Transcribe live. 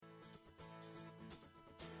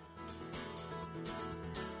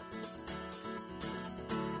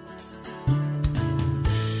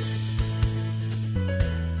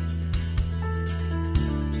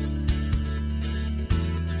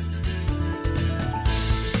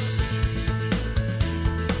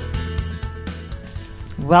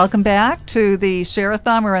Welcome back to the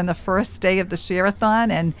Share-a-thon. We're on the first day of the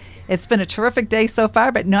Share-a-thon, and it's been a terrific day so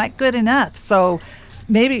far, but not good enough. So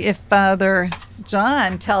maybe if Father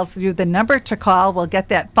John tells you the number to call, we'll get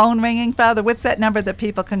that phone ringing. Father, what's that number that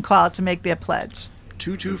people can call to make their pledge?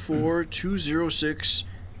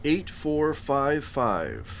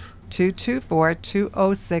 224-206-8455.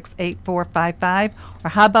 224-206-8455. Or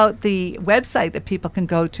how about the website that people can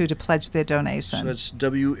go to pledge their donation? So that's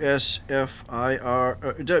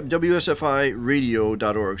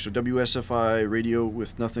WSFIradio.org. So WSFI radio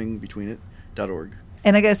with nothing between it, .org.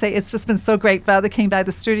 And I got to say, it's just been so great. Father came by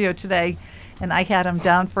the studio today, and I had him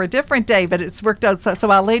down for a different day, but it's worked out. So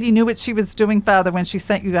Our Lady knew what she was doing, Father, when she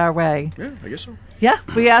sent you our way. Yeah, I guess so. Yeah,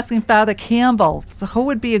 we're asking Father Campbell, so who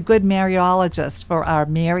would be a good Mariologist for our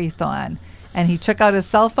Marython? And he took out his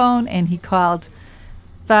cell phone and he called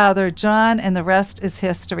Father John, and the rest is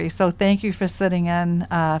history. So thank you for sitting in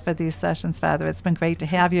for these sessions, Father. It's been great to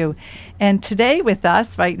have you. And today with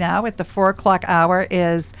us right now at the 4 o'clock hour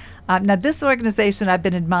is, now this organization I've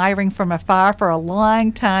been admiring from afar for a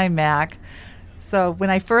long time, Mac. So when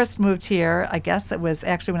I first moved here, I guess it was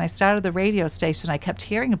actually when I started the radio station, I kept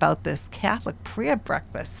hearing about this Catholic prayer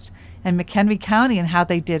breakfast in McHenry County and how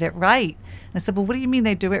they did it right. And I said, well, what do you mean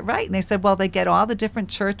they do it right? And they said, well, they get all the different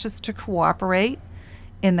churches to cooperate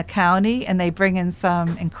in the county, and they bring in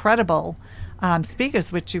some incredible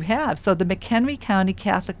speakers, which you have. So the McHenry County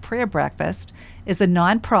Catholic Prayer Breakfast is a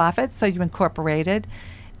nonprofit, so you incorporated,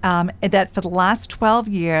 that for the last 12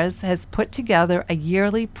 years has put together a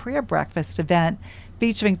yearly prayer breakfast event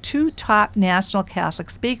featuring 2 top national Catholic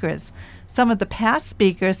speakers. Some of the past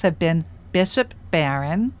speakers have been Bishop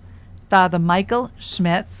Barron, Father Michael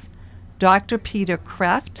Schmitz, Dr. Peter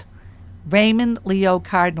Kreft, Raymond Leo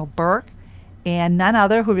Cardinal Burke, and none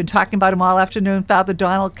other, who've been talking about him all afternoon, Father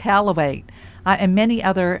Donald Calloway, and many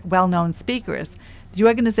other well-known speakers. The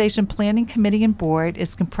organization planning committee and board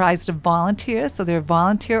is comprised of volunteers, so they're a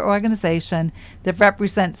volunteer organization that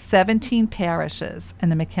represents 17 parishes in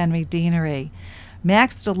the McHenry Deanery.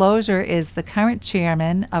 Max Delozier is the current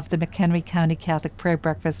chairman of the McHenry County Catholic Prayer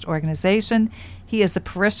Breakfast Organization. He is a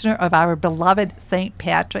parishioner of our beloved St.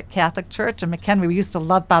 Patrick Catholic Church in McHenry. We used to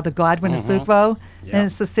love Father Godwin Asukwo,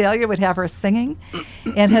 and Cecilia would have her singing,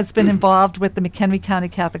 and has been involved with the McHenry County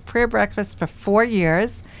Catholic Prayer Breakfast for 4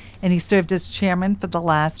 years, and he served as chairman for the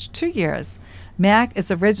last 2 years. Mac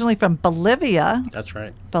is originally from Bolivia. That's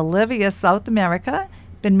right. Bolivia, South America.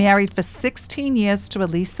 Been married for 16 years to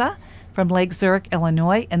Elisa from Lake Zurich,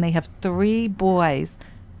 Illinois, and they have 3 boys.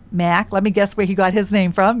 Mac, let me guess where he got his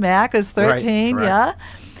name from. Mac is 13, right. Yeah.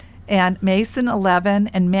 And Mason, 11,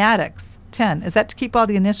 and Maddox, 10. Is that to keep all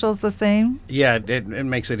the initials the same? Yeah, it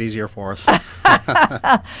makes it easier for us.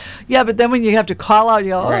 Yeah, but then when you have to call out,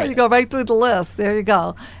 you go, Right. you go right through the list. There you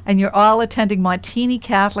go. And you're all attending Montini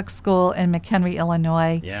Catholic School in McHenry,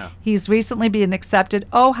 Illinois. Yeah. He's recently been accepted,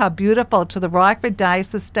 oh, how beautiful, to the Rockford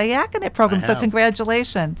Diocese Diaconate Program. So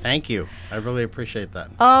congratulations. Thank you. I really appreciate that.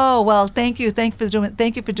 Oh, well, thank you. Thank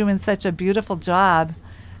you for doing such a beautiful job.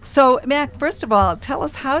 So, Mac, first of all, tell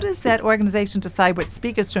us, how does that organization decide what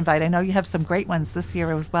speakers to invite? I know you have some great ones this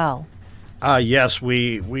year as well. Yes,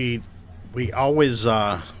 we always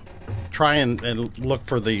try and look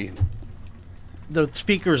for the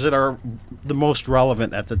speakers that are the most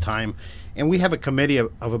relevant at the time, and we have a committee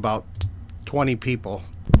of about 20 people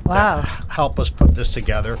that help us put this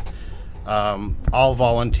together, all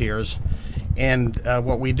volunteers. And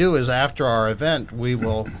what we do is, after our event, we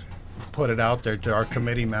will put it out there to our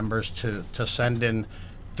committee members to send in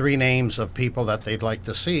 3 names of people that they'd like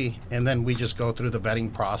to see, and then we just go through the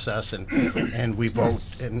vetting process and we vote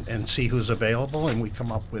and see who's available, and we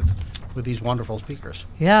come up with these wonderful speakers.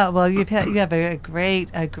 Yeah, well, you have a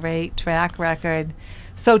great track record.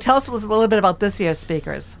 So tell us a little bit about this year's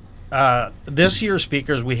speakers. This year's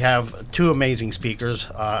speakers, we have 2 amazing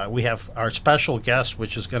speakers. We have our special guest,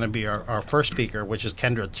 which is going to be our first speaker, which is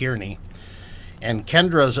Kendra Tierney. And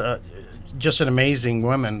Kendra's just an amazing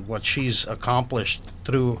woman. What she's accomplished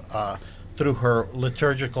through her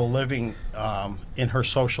liturgical living in her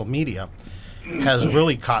social media has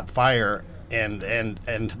really caught fire, and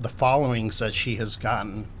the followings that she has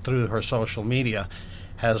gotten through her social media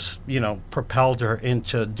has propelled her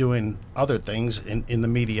into doing other things in the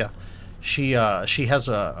media. She has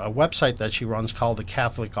a website that she runs called The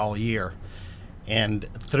Catholic All Year. And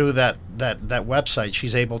through that website,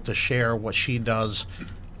 she's able to share what she does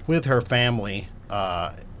with her family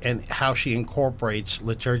and how she incorporates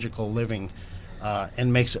liturgical living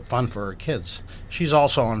and makes it fun for her kids. She's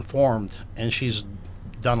also informed, and she's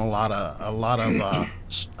done a lot of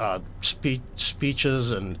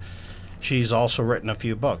speeches She's also written a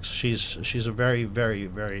few books. She's a very, very,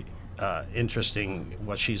 very interesting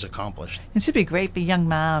what she's accomplished. It should be great for young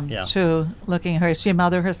moms, Yeah. too, looking at her. Is she a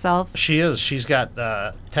mother herself? She is. She's got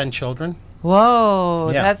 10 children.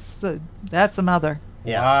 Whoa, Yeah. that's a mother.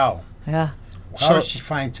 Yeah. Wow. Yeah. How does she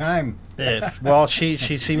find time? Well, she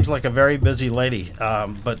seems like a very busy lady,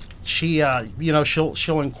 but she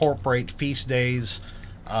she'll incorporate feast days,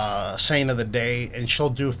 saint of the day, and she'll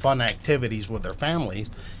do fun activities with her family.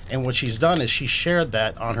 And what she's done is she shared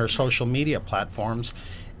that on her social media platforms.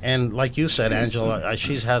 And like you said, Angela,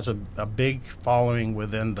 she has a big following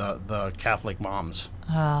within the Catholic moms.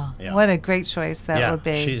 Oh, Yeah. what a great choice that would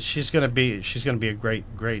be. She's going to be a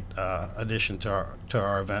great addition to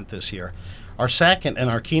our event this year. Our second and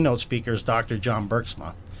our keynote speaker is Dr. John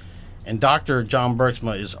Bergsma, and Dr. John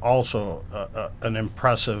Bergsma is also an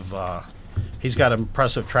impressive. He's got an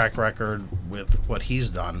impressive track record with what he's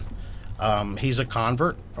done. He's a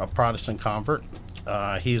convert, a Protestant convert.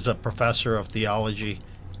 He's a professor of theology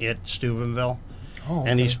at Steubenville,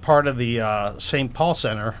 and he's part of the St. Paul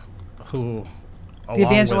Center, who. The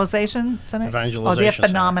Evangelization Center? Evangelization Oh, they're Center.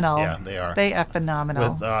 phenomenal. Yeah, they are. They are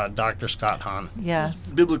phenomenal. With Dr. Scott Hahn.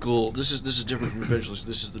 Yes. Biblical. This is different from evangelism.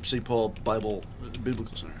 This is the St. Paul Bible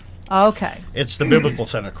Biblical Center. Okay. It's the Biblical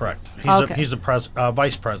Center, correct? He's a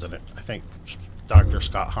vice president. I think Dr.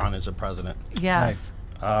 Scott Hahn is the president. Yes.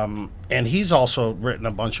 And he's also written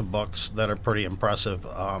a bunch of books that are pretty impressive.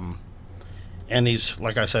 And he's,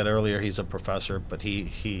 like I said earlier, he's a professor, but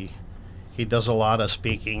he does a lot of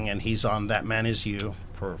speaking, and he's on That Man Is You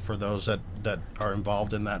for those that are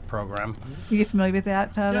involved in that program. Are you familiar with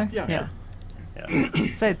that, Father? Yeah. Yeah.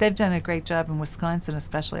 So they've done a great job in Wisconsin,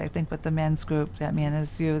 especially, I think, with the men's group, That Man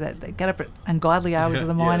Is You, that they get up at ungodly hours of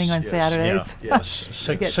the morning on Saturdays. Yes.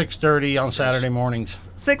 6:30 on Saturday mornings.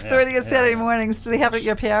 6:30 on Saturday mornings. Do they have it at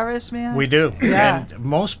your parish, man? We do. Yeah. And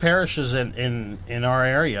most parishes in our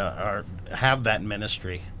area have that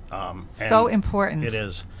ministry. So and important. It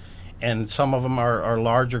is. And some of them are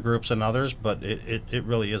larger groups than others, but it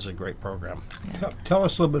really is a great program. Tell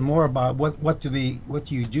us a little bit more about what do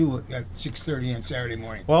you do at 6:30 on Saturday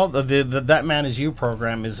morning? Well, the That Man Is You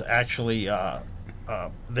program is actually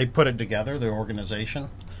they put it together, the organization.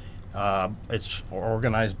 It's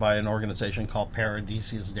organized by an organization called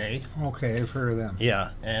Paradisia's Day. Okay, I've heard of them. Yeah,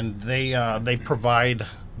 and they provide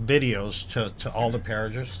videos to all the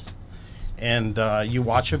parishes. And you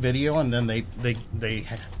watch a video, and then they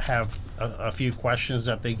have a few questions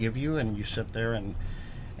that they give you, and you sit there and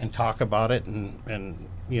talk about it, and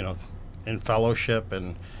in fellowship,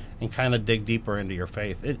 and kind of dig deeper into your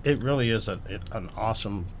faith. It really is an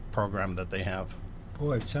awesome program that they have.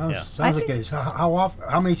 Boy, it sounds I like it is. How often?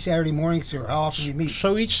 How many Saturday mornings, or how often do you meet?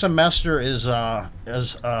 So each semester is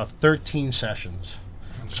 13 sessions.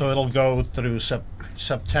 So it'll go through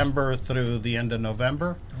September through the end of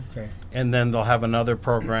November. Okay. And then they'll have another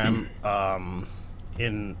program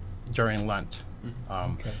during Lent.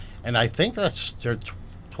 Okay. And I think that's their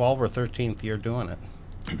 12th or 13th year doing it.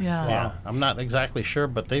 Yeah. Yeah, I'm not exactly sure,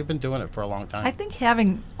 but they've been doing it for a long time. I think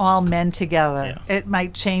having all men together, Yeah. it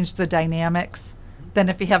might change the dynamics. Then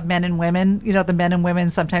if you have men and women, the men and women,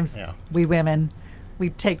 sometimes we women, we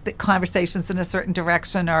take the conversations in a certain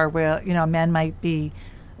direction, or where, men might be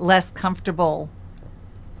less comfortable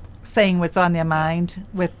saying what's on their mind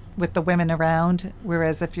with the women around,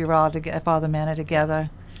 whereas if if all the men are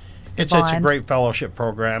together, it's a bond. great fellowship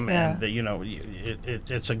program, Yeah. and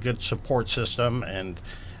it's a good support system and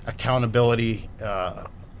accountability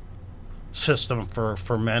system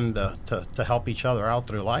for men to help each other out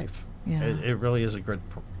through life. Yeah. It really is a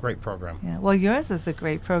great program. Yeah. Well, yours is a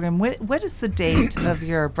great program. What is the date of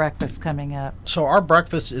your breakfast coming up? So our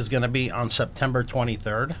breakfast is going to be on September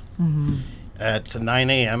 23rd. At 9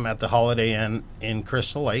 a.m. at the Holiday Inn in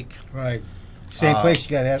Crystal Lake. Right. Same place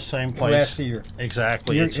you got to have. Same place. Last year.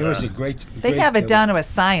 Exactly. It was a great. They have it down to a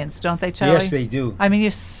science, don't they, Charlie? Yes, they do. I mean,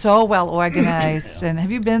 you're so well organized. And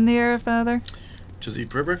have you been there, Father? To the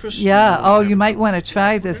prayer breakfast? Yeah. No, I Oh, you haven't. might want to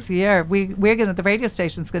try this year. The radio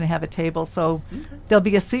station's going to have a table, so there'll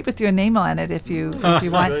be a seat with your name on it if you want.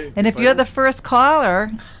 Right. And if you're the first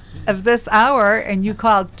caller of this hour and you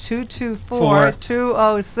called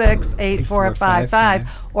 224-206-8455,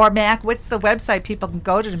 or Mac, what's the website people can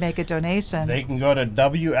go to make a donation? They can go to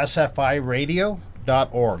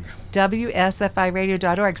WSFIradio.org.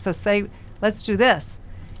 WSFIradio.org. So let's do this.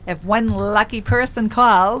 If one lucky person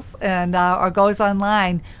calls and or goes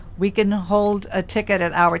online, we can hold a ticket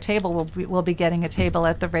at our table. We'll be getting a table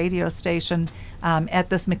at the radio station at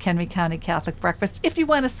this McHenry County Catholic breakfast if you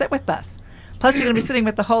want to sit with us. Plus, you're going to be sitting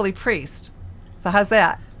with the Holy Priest. So how's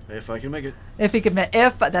that? If I can make it. If he can,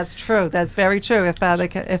 if that's true, that's very true. If Father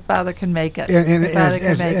can make it, And if Father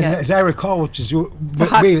can make it. as I recall, which is It's a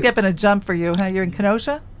hop, skip, and a jump for you, huh? You're in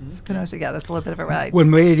Kenosha? It's Kenosha, yeah, that's a little bit of a ride. what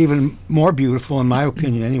made it even more beautiful, in my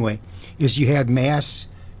opinion anyway, is you had Mass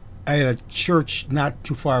at a church not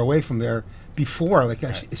too far away from there before, like a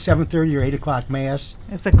 7:30 or 8 o'clock Mass.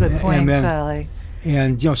 It's a good point, And then- Charlie.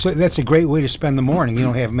 And, so that's a great way to spend the morning.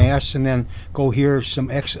 Have Mass and then go hear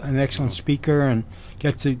an excellent speaker and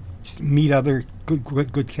get to meet other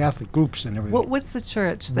good Catholic groups and everything. What's the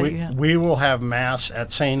church that you have? We will have Mass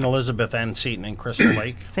at St. Elizabeth and Seton in Crystal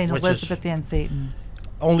Lake. St. which is Elizabeth and Satan.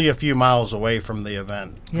 only a few miles away from the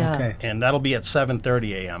event. Yeah. Okay. And that'll be at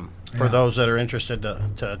 7:30 a.m. for Yeah. those that are interested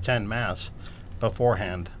to attend Mass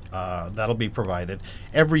beforehand. That'll be provided.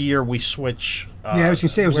 Every year we switch. Yeah, I was going to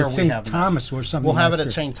say it was where at we St. have Mass. Thomas or something. We'll have it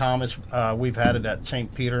last at year. St. Thomas. We've had it at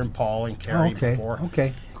St. Peter and Paul and Oh, Cary okay. before.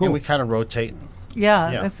 Okay. Cool. And we kind of rotate.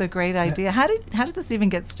 Yeah, Yeah. that's a great idea. How did this even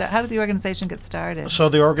get started? How did the organization get started? So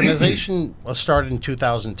the organization was started in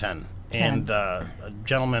 2010. 10. And a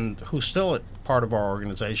gentleman who's still a part of our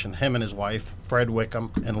organization, him and his wife, Fred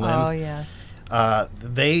Wickham and Lynn, Oh, yes.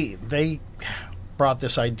 they brought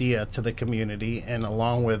this idea to the community, and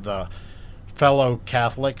along with fellow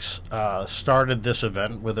Catholics, started this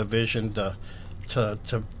event with a vision to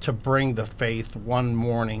bring the faith one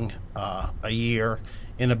morning a year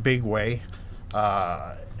in a big way,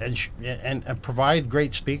 and provide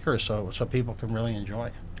great speakers so people can really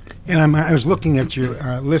enjoy. And I was looking at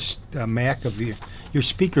your list, Mac, of your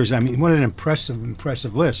speakers. I mean, what an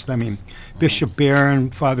impressive list. I mean, Bishop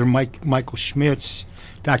Barron, Father Michael Schmitz,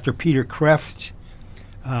 Dr. Peter Kreft,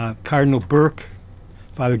 Cardinal Burke,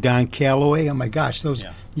 Father Don Calloway. Oh my gosh, those!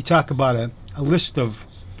 Yeah. You talk about a list of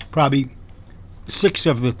probably 6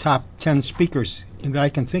 of the top 10 speakers that I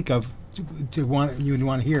can think of you'd want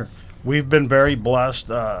to hear. We've been very blessed.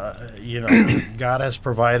 God has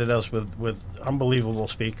provided us with unbelievable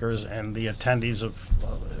speakers, and the attendees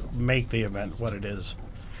make the event what it is.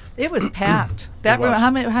 It was packed. That was. room. How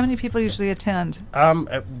many people usually attend?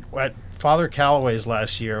 At Father Calloway's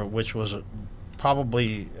last year, which was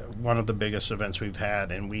probably one of the biggest events we've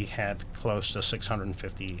had, and we had close to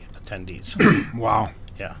 650 attendees. Wow.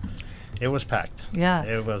 Yeah, it was packed. Yeah.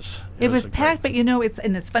 It was. It was a packed, great- but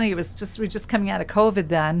it's funny. It was we were just coming out of COVID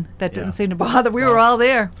then. That didn't Yeah. seem to bother. We were all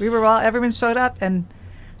there. Everyone showed up, and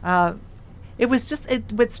it was just.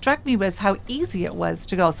 What struck me was how easy it was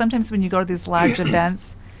to go. Sometimes when you go to these large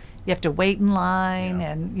events, you have to wait in line,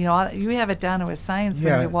 Yeah. and you have it down to a science.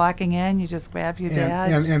 Yeah. When you're walking in, you just grab your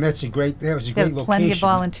badge. And that was a great They location. had plenty of That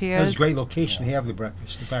volunteers. was a great location to have the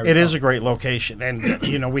breakfast. If I It is recall. a great location,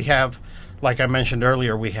 and we have, like I mentioned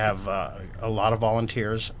earlier, we have a lot of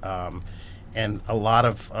volunteers, and a lot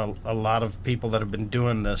of people that have been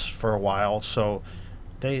doing this for a while. So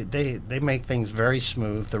they make things very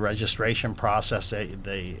smooth. The registration process,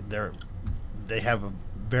 they have a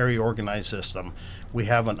very organized system. We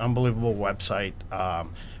have an unbelievable website,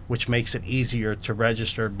 which makes it easier to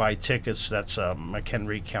register, buy tickets. That's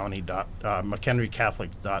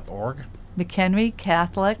McHenryCatholic.org.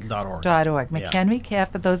 McHenryCatholic.org. Yeah. McHenry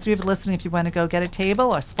Catholic. For those of you listening, if you want to go get a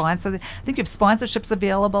table or sponsor, I think you have sponsorships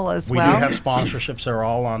available as We well. do have sponsorships. They're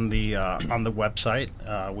all on the website.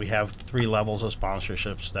 We have 3 levels of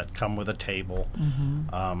sponsorships that come with a table.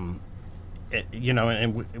 Mm-hmm.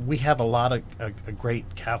 And we have a lot of great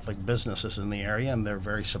Catholic businesses in the area, and they're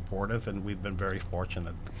very supportive, and we've been very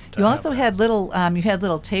fortunate. You also had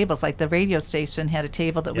little tables, like the radio station had a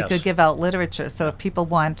table that we Yes. could give out literature. So if people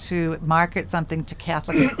want to market something to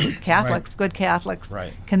Catholics, good Catholics,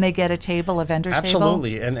 Right. can they get a table, a vendor table?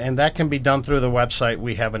 Absolutely, and that can be done through the website.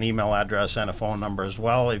 We have an email address and a phone number as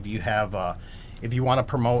well. If you want to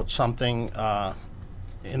promote something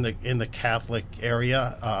in the Catholic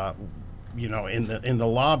area. In the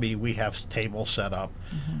lobby we have tables set up.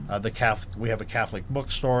 We have a Catholic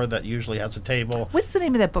bookstore that usually has a table. What's the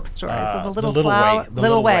name of that bookstore? Is it the Little Way. Flower? The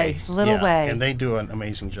Little Way. Yeah, Way. and they do an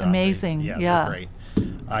amazing job. Amazing, yeah. They're great.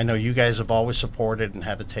 I know you guys have always supported and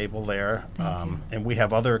had a table there, and we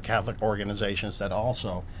have other Catholic organizations that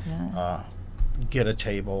also Yeah. get a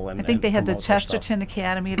table. And I think they had the promote their stuff. Chesterton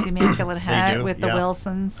Academy of the Immaculate Heart do, with the yeah.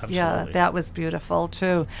 Wilsons. Yeah, Absolutely. that was beautiful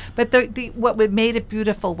too. But what made it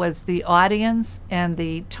beautiful was the audience and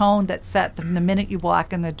the tone that set from the minute you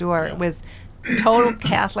walk in the door. Yeah. It was total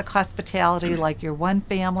Catholic hospitality, like you're one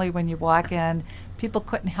family when you walk in. People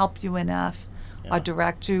couldn't help you enough or Yeah.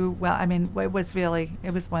 direct you. Well, I mean, it was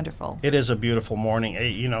wonderful. It is a beautiful morning.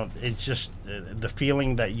 It's just the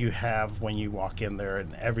feeling that you have when you walk in there,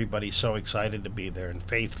 and everybody's so excited to be there and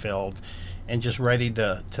faith-filled, and just ready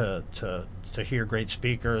to to hear great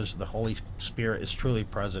speakers. The Holy Spirit is truly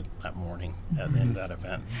present that morning in that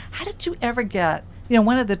event. How did you ever get,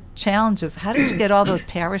 one of the challenges, how did you get all those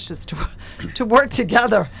parishes to work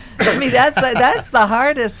together? I mean, that's the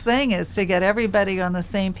hardest thing, is to get everybody on the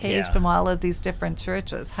same page from all of these different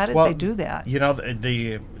churches. How did they do that?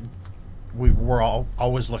 We're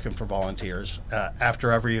always looking for volunteers.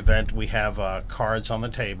 After every event, we have cards on the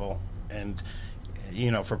table, and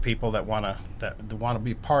for people that want to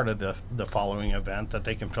be part of the following event, that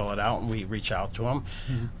they can fill it out, and we reach out to them.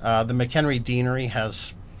 The McHenry Deanery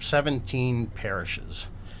has 17 parishes,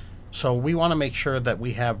 so we want to make sure that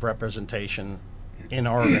we have representation in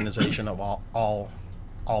our organization of all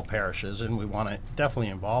parishes, and we want to definitely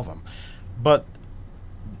involve them. But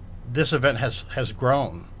this event has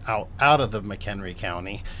grown out of the McHenry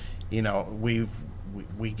County.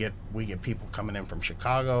 We get people coming in from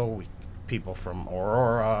Chicago, people from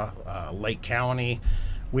Aurora, Lake County.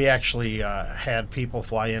 We actually had people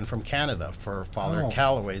fly in from Canada for Father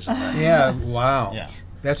Calloway's event. Yeah, wow. Yeah.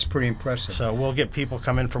 That's pretty impressive. So we'll get people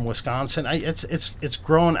coming from Wisconsin. It's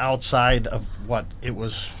grown outside of what it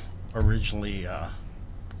was originally,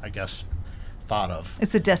 I guess, thought of.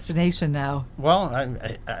 It's a destination now. Well,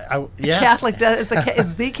 yeah.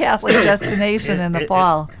 It's the Catholic destination in the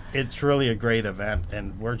fall. It's really a great event,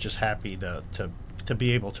 and we're just happy to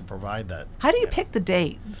be able to provide that. How do you pick the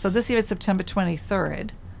date? So this year it's September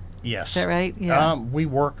 23rd. Yes. Is that right? Yeah. We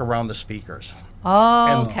work around the speakers.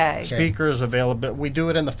 Oh, okay. Speakers available. We do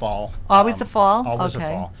it in the fall. Always the fall? Always okay.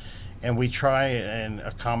 the fall. And we try and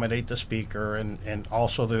accommodate the speaker and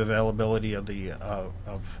also the availability of the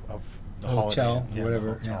hotel, holiday,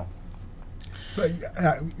 whatever. Hotel. But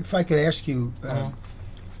if I could ask you,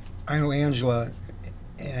 I know Angela,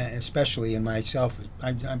 especially, and myself,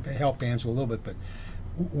 I help Angela a little bit, but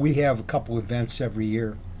we have a couple events every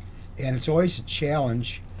year, and it's always a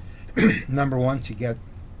challenge. Number one, to get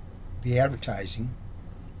the advertising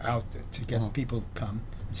out to get people to come.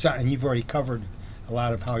 And you've already covered a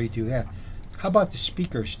lot of how you do that. How about the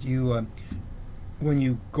speakers? Do you, when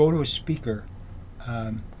you go to a speaker,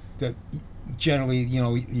 that generally,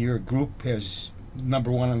 your group has number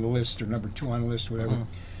one on the list or number two on the list, or whatever.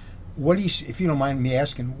 What do you, if you don't mind me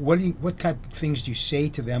asking, what type of things do you say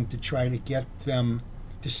to them to try to get them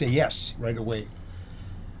to say yes right away?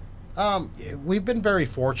 We've been very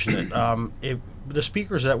fortunate. The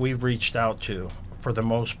speakers that we've reached out to, for the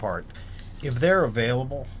most part, if they're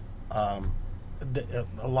available, a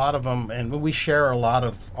lot of them, and we share a lot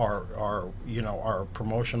of our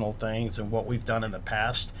promotional things and what we've done in the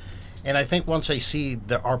past. And I think once they see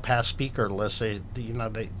our past speaker list, they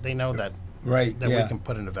know that right that we can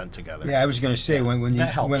put an event together. Yeah, I was going to say when you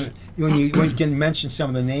can mention some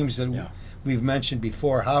of the names that we've mentioned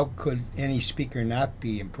before, how could any speaker not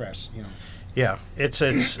be impressed? Yeah, it's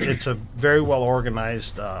a very well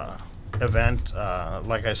organized event.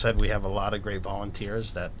 Like I said, we have a lot of great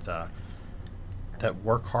volunteers that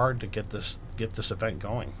work hard to get this event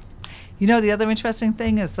going. The other interesting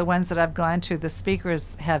thing is the ones that I've gone to, the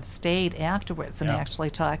speakers have stayed afterwards and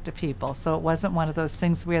actually talked to people. So it wasn't one of those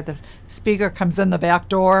things where the speaker comes in the back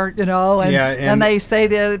door, and they say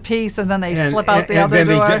their piece and then they slip out the other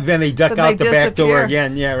door. Then they duck out the back door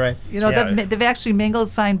again. Yeah, right. They've actually mingled,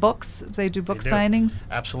 signed books. They do book signings.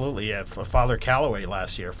 Absolutely, yeah. For Father Calloway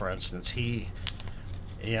last year, for instance, he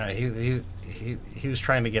was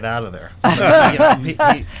trying to get out of there.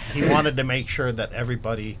 He wanted to make sure that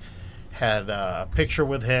everybody had a picture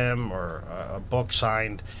with him or a book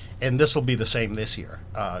signed, and this will be the same this year.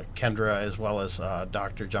 Kendra, as well as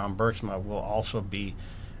Dr. John Bergsma, will also be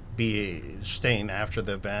staying after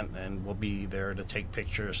the event, and will be there to take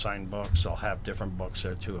pictures, sign books. They'll have different books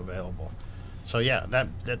there too available. So yeah,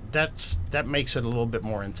 that makes it a little bit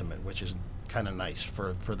more intimate, which is kind of nice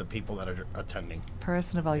for the people that are attending.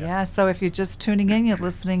 Personable, yeah. So if you're just tuning in, you're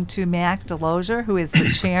listening to Mac Delozier, who is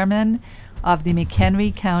the chairman of the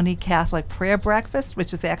McHenry County Catholic Prayer Breakfast,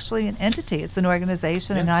 which is actually an entity. It's an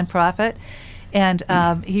organization, a nonprofit. And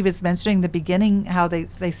he was mentioning in the beginning how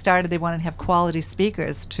they started, they wanted to have quality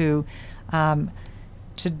speakers to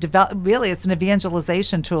develop. Really, it's an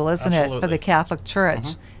evangelization tool, isn't it, for the Catholic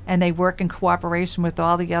Church? And they work in cooperation with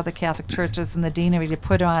all the other Catholic churches and the deanery to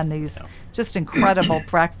put on these just incredible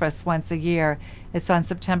breakfasts once a year. It's on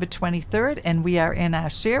September 23rd, and we are in our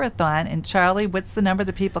Share-a-thon. And Charlie, what's the number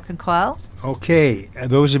that people can call? Okay,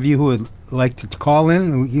 those of you who would like to call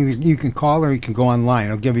in, you can call or you can go online.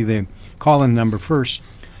 I'll give you the call-in number first,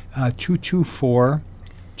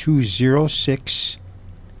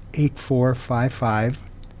 224-206-8455.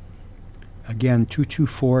 Again,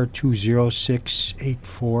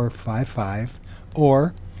 224-206-8455.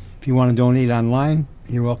 Or if you want to donate online,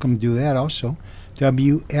 you're welcome to do that also.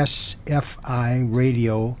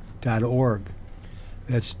 WSFIradio.org.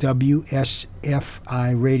 That's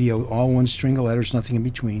WSFI Radio, all one string of letters, nothing in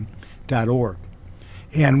between, .org.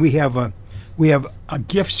 And we have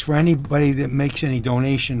gifts for anybody that makes any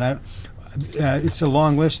donation. It's a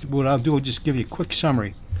long list. What I'll do is just give you a quick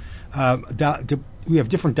summary. We have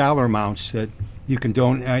different dollar amounts that you can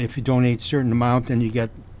donate. If you donate a certain amount, then you get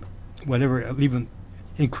whatever, even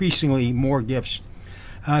increasingly more gifts.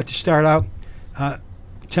 To start out,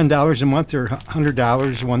 $10 a month or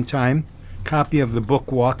 $100 one time. Copy of the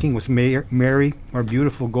book Walking with Mary, our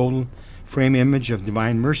beautiful golden frame image of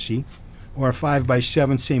Divine Mercy, or a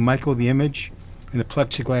 5x7 St. Michael the image in a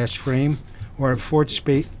plexiglass frame, or a Fort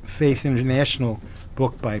Faith International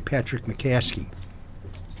book by Patrick McCaskey.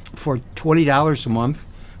 For $20 a month,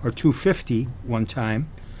 or $250 one time,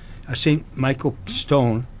 a St. Michael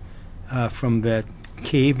stone from that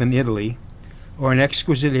cave in Italy, or an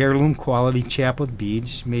exquisite heirloom quality chaplet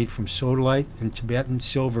beads made from sodalite and Tibetan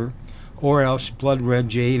silver, or else blood red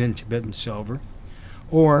jade and Tibetan silver.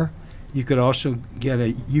 Or you could also get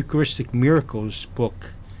a Eucharistic Miracles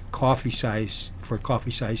book, coffee size, for a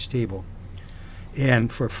coffee size table.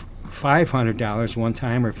 And for $500 one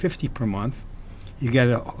time, or $50 per month, you get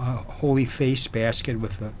a Holy Face basket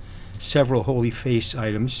with several Holy Face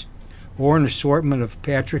items, or an assortment of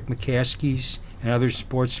Patrick McCaskey's and other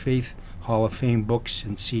Sports Faith Hall of Fame books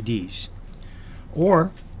and CDs.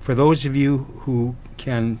 Or for those of you who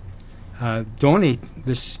can donate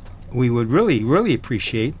this, we would really, really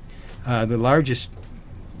appreciate. The largest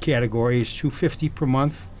category is $250 per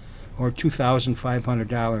month, or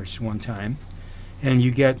 $2,500 one time, and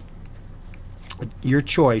you get your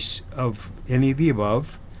choice of any of the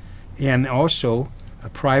above, and also a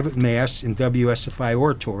private mass in WSFI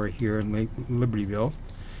Oratory here in Libertyville,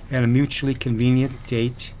 and a mutually convenient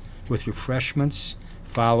date with refreshments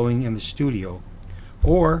following in the studio.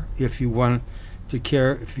 Or if you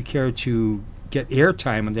care to get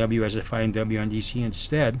airtime on WSFI and WNDC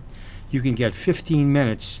instead, you can get 15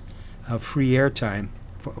 minutes of free airtime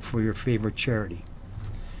for your favorite charity.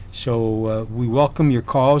 So we welcome your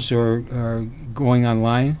calls or going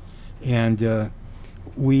online, and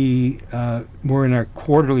we're in our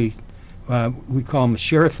quarterly, we call them the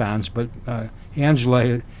Share-a-thons, but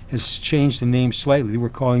Angela has changed the name slightly. We're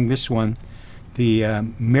calling this one the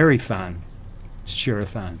Marython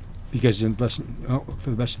Share-a-thon, because for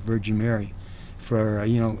the Blessed Virgin Mary. For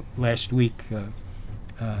last week,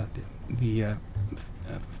 the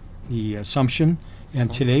Assumption,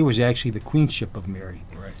 and today was actually the Queenship of Mary.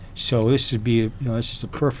 Right. So this would be this is a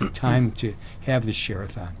perfect time to have this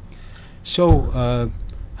share-a-thon. So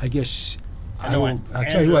I guess I'll tell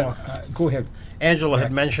you what. Go ahead. Angela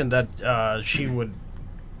had mentioned that she would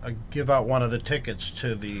give out one of the tickets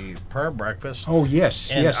to the prayer breakfast. Oh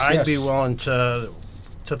yes, and yes, I'd yes. be willing to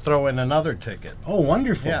throw in another ticket. Oh,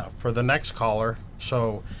 wonderful. Yeah, for the next caller.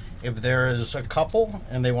 So if there is a couple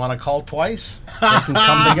and they want to call twice, they can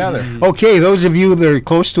come together. Okay, those of you that are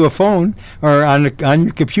close to a phone or on your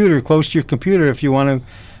computer, close to your computer, if you want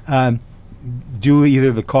to do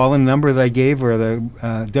either the call-in number that I gave or the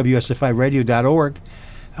WSFIradio.org,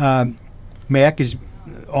 Mac has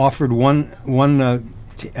offered one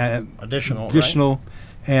additional right?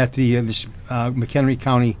 At the McHenry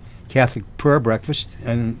County Catholic Prayer Breakfast,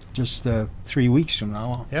 and just 3 weeks from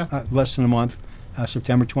now, less than a month,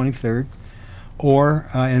 September 23rd. Or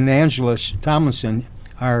and Angela Tomlinson,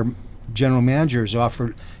 our general manager, has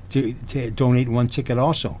offered to donate one ticket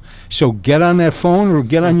also. So get on that phone or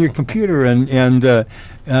get on your computer and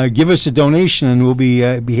give us a donation, and we'll be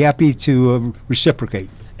happy to reciprocate.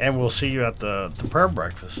 And we'll see you at the prayer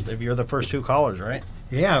breakfast if you're the first two callers, right?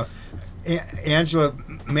 Yeah. Angela,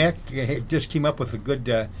 Mac just came up with a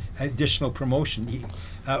good additional promotion.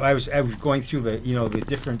 I was going through the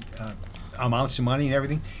different amounts of money and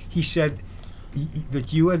everything. He said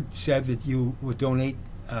that you had said that you would donate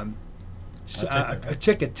a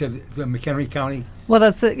ticket to the McHenry County. Well,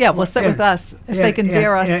 that's it. Yeah, we'll sit with us if they can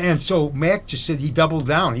hear us. And so Mac just said he doubled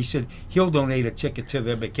down. He said he'll donate a ticket to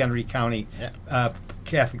the McHenry County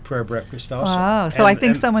Catholic Prayer Breakfast also. Oh, so I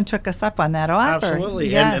think someone took us up on that offer. Absolutely.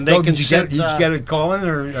 Yes. And they can did you sit. get a call in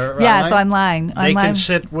or yes, online? online. They can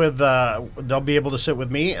sit with. They'll be able to sit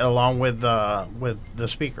with me along with the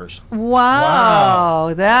speakers.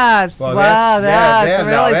 Wow, that's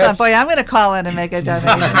really something. Boy, I'm going to call in and make a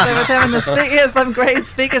donation. Sit with him and the speakers, some great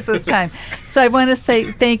speakers this time. So I want to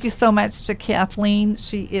say thank you so much to Kathleen.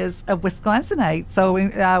 She is a Wisconsinite, so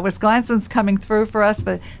Wisconsin's coming through for us,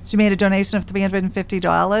 but she made a donation of $350.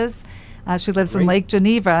 She lives in Great. Lake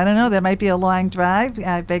Geneva. I don't know, there might be a long drive,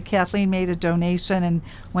 but Kathleen made a donation and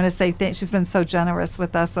want to say she's been so generous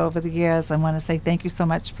with us over the years. I want to say thank you so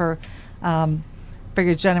much for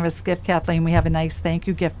your generous gift, Kathleen. We have a nice thank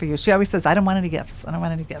you gift for you. She always says, I don't want any gifts. I don't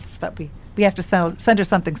want any gifts. But we have to send her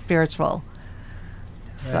something spiritual.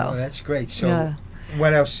 So that's great. So yeah.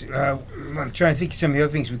 what else? I'm trying to think of some of the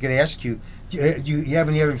other things we could ask you. Do you have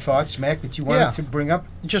any other thoughts, Mac, that you wanted to bring up?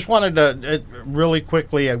 Just wanted to really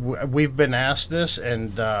quickly. We've been asked this,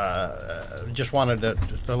 and just wanted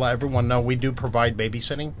to let everyone know we do provide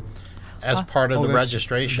babysitting as part of the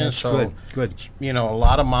registration. That's so good. You know, a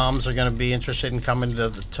lot of moms are going to be interested in coming to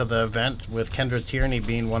the event, with Kendra Tierney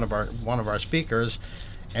being one of our speakers.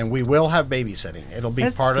 And we will have babysitting. It'll be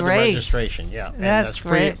part of the registration. Yeah, and that's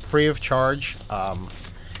free of charge. Will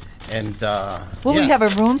we have a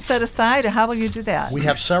room set aside, or how will you do that? We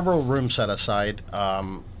have several rooms set aside,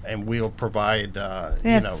 and we'll provide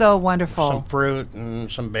that's so wonderful. Some fruit and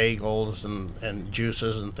some bagels and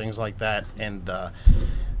juices and things like that. And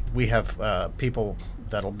we have people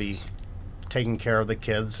that'll be taking care of the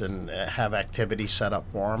kids and have activities set up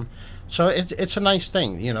for them. So it's a nice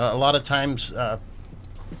thing. You know, a lot of times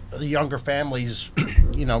the younger families,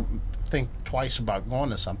 think twice about going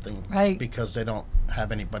to something, right? Because they don't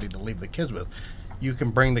have anybody to leave the kids with. You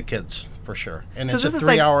can bring the kids for sure, and so it's a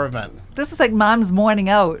 3-hour event. This is like mom's morning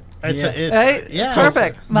out. Right?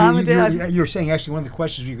 Perfect. Mom and Dad. You were saying actually one of the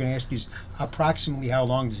questions we were going to ask you is approximately how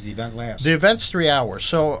long does the event last? The event's 3 hours,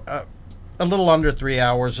 so a little under 3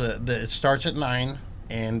 hours. It starts at 9,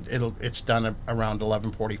 and it's done around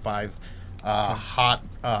 11:45. Hot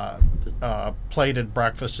plated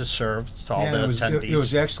breakfast is served to all the attendees. It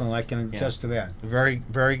was excellent. I can attest to that. Very,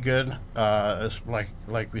 very good.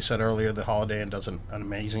 Like we said earlier, the Holiday Inn does an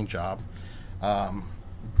amazing job.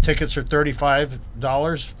 Tickets are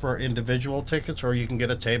 $35 for individual tickets, or you can get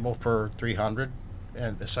a table for $300,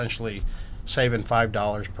 and essentially saving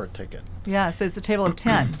 $5 per ticket. Yeah, so it's a table of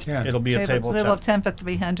 10. It'll be a table of 10 for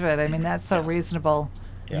 $300. I mean, that's so reasonable.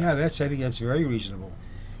 Yeah, I think that's very reasonable.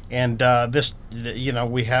 And this,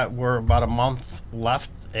 we're about a month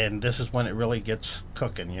left, and this is when it really gets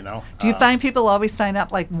cooking. Do you find people always sign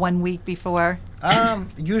up like 1 week before?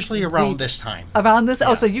 Usually around this time. Around this? Yeah.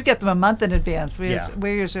 Oh, so you get them a month in advance. We're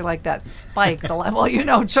usually like that spike.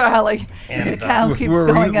 Well, Charlie, and the count keeps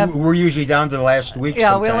going up. We're usually down to the last week.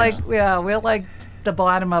 Yeah, sometimes. we're like the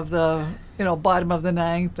bottom of the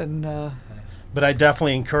ninth, and. But I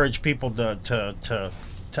definitely encourage people to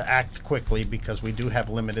act quickly, because we do have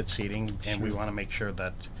limited seating, and we want to make sure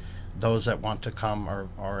that those that want to come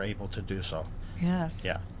are able to do so. Yes.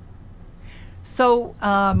 Yeah. So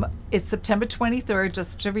it's September 23rd.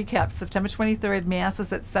 Just to recap, September 23rd, Mass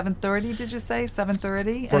is at 7:30. Did you say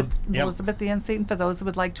 7:30 at Elizabeth Ann Seton for those who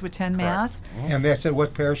would like to attend Mass? And that's at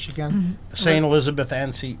what parish again? St. Elizabeth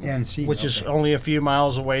Ann Seton, which is only a few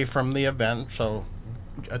miles away from the event. So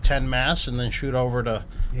attend Mass and then shoot over to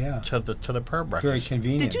the prayer breakfast. Very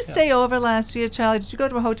convenient. Did you stay over last year, Charlie? Did you go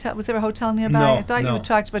to a hotel? Was there a hotel nearby? No, I thought you had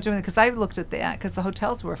talked about doing it, because I looked at that, because the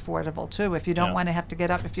hotels were affordable too. If you don't want to have to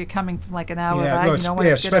get up, if you're coming from like an hour ride, you don't want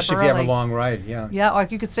to get up especially early. if you have a long ride. Yeah. Yeah, or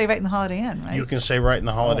you could stay right in the Holiday Inn, right? You can stay right in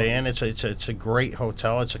the Holiday Inn. It's a great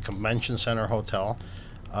hotel. It's a convention center hotel,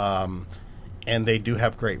 and they do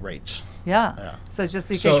have great rates. Yeah. So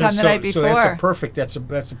just you can come the night before. So that's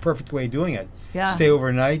a perfect way of doing it. Yeah. Stay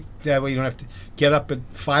overnight. That way you don't have to get up at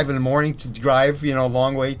 5 in the morning to drive, a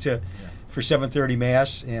long way for 7:30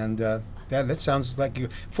 Mass. And that sounds like you.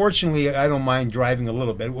 Fortunately, I don't mind driving a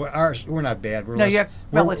little bit. We're not bad. You're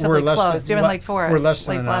relatively close. You're in Lake Forest. We're less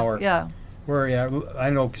than an hour. Yeah.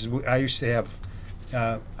 I know, because I used to have.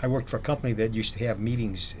 I worked for a company that used to have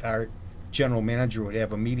meetings. Our general manager would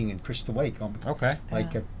have a meeting in Crystal Lake. Okay.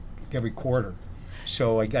 Every quarter.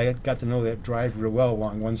 So I got to know that drive real well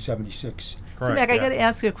along 176. Correct, so, Mac, I got to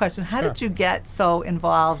ask you a question. How did you get so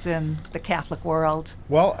involved in the Catholic world?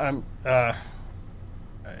 Well,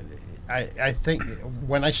 I think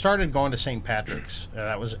when I started going to St. Patrick's,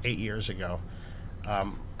 that was 8 years ago,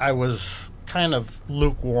 I was kind of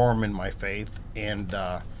lukewarm in my faith, and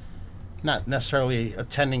not necessarily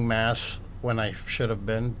attending Mass when I should have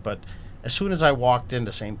been, but as soon as I walked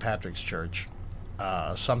into St. Patrick's Church,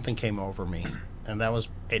 something came over me, and that was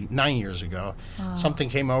 9 years ago. Something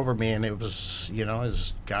came over me, and it was,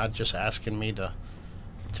 is God just asking me to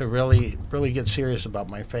really get serious about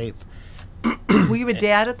my faith. Were you a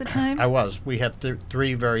dad at the time? I was. We had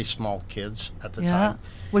 3 very small kids at the time.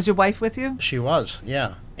 Was your wife with you? She was,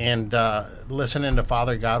 yeah. And listening to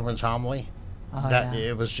Father Godwin's homily,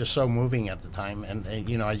 it was just so moving at the time, and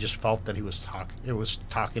I just felt that it was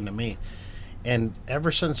talking to me. And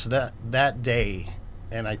ever since that day,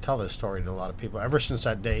 and I tell this story to a lot of people. Ever since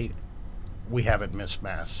that day, we haven't missed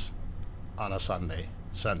Mass on a Sunday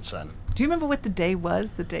since then. Do you remember what the day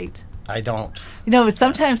was, the date? I don't.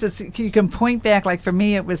 Sometimes you can point back, like for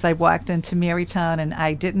me, it was I walked into Marython and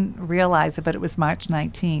I didn't realize it, but it was March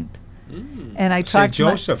 19th. And I talked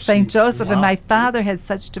to St. Joseph, Wow. and my father had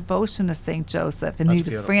such devotion to St. Joseph, and That's he was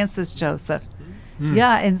beautiful. Francis Joseph.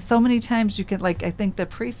 Yeah, and so many times you can, like, I think the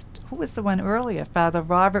priest, who was the one earlier? Father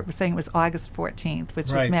Robert was saying it was August 14th, which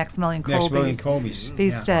was Right. Maximilian Maximilian Kolbe's Kolbe's.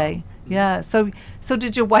 feast day. Yeah. So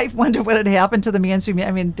did your wife wonder what had happened to the mainstream?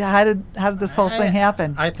 I mean, how did this whole thing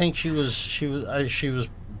happen? I think she was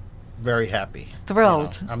very happy.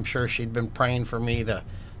 Thrilled. I'm sure she'd been praying for me to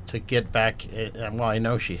get back. Well, I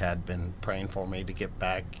know she had been praying for me to get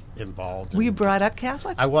back involved. Were you and brought up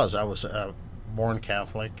Catholic? I was born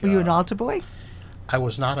Catholic. Were you an altar boy? I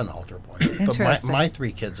was not an altar boy, but Interesting. my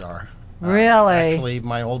 3 kids are. Really? Actually,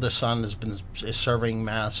 my oldest son is serving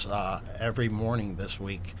Mass every morning this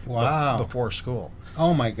week. Wow. Before school.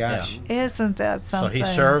 Oh my gosh. Isn't that So something?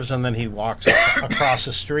 he serves and then he walks across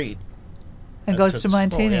the street and goes to school,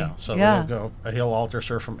 Montini. Yeah. So he'll altar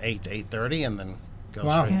serve from 8 to 8:30 and then go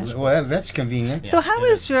Wow. straight to school. Well, that's convenient. So how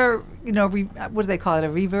it is your, what do they call it, a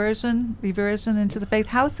reversion into the faith?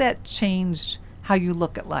 How's that changed how you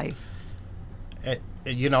look at life?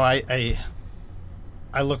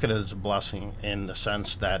 I look at it as a blessing in the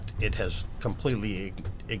sense that it has completely,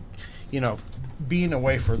 being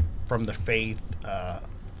away from the faith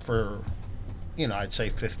for, I'd say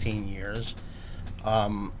 15 years,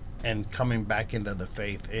 and coming back into the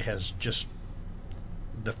faith, it has just,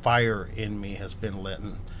 the fire in me has been lit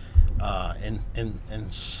in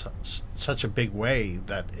such a big way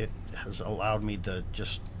that it has allowed me to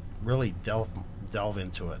just really delve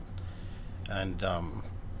into it. And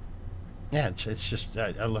it's just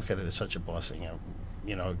I look at it as such a blessing.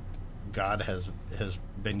 God has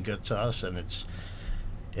been good to us, and it's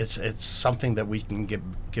something that we can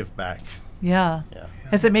give back. Yeah. Yeah,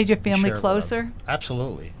 Has it made your family Share love. closer?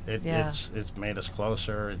 Absolutely. Yeah. It's made us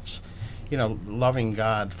closer. It's loving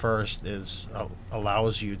God first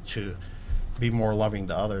allows you to be more loving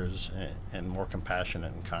to others and more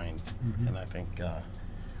compassionate and kind. And I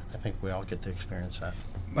think we all get to experience that.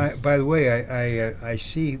 By the way, I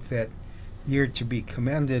see that you're to be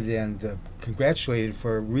commended and congratulated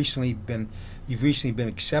for you've recently been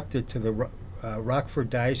accepted to the Rockford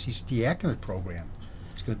Diocese Diaconate Program.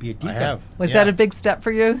 It's going to be a deacon. I have. Was that a big step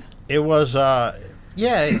for you? It was.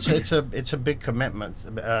 It's a big commitment.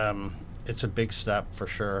 It's a big step for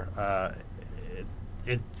sure.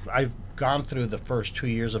 I've gone through the first 2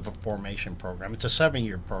 years of a formation program. It's a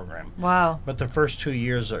 7-year program. Wow. But the first 2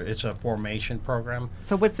 years it's a formation program.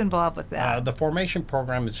 So what's involved with that? The formation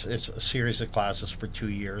program is a series of classes for 2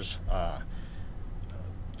 years,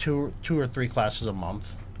 two or three classes a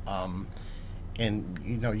month, and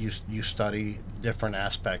you study different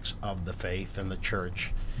aspects of the faith and the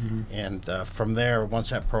church, and from there, once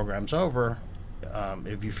that program's over,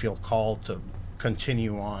 if you feel called to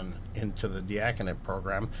continue on into the diaconate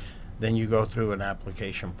program, then you go through an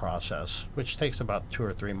application process, which takes about 2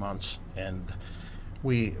 or 3 months, and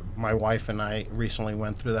my wife and I recently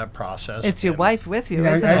went through that process. It's your wife with you,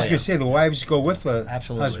 Yeah, isn't I was it? going to say the wives go with the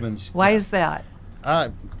Absolutely. husbands. Why is that?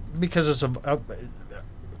 Because it's a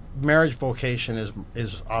marriage vocation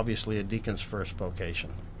is obviously a deacon's first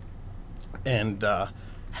vocation, and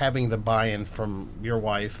having the buy-in from your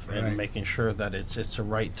wife and Right. making sure that it's the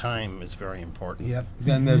right time is very important. Yep.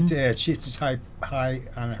 Then she's high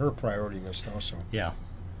on her priority list also. Yeah.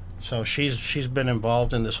 So she's been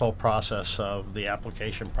involved in this whole process of the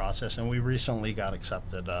application process, and we recently got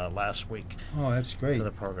accepted last week Oh, that's great. to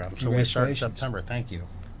the program. So we start in Congratulations. September. Thank you.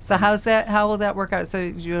 So how will that work out? So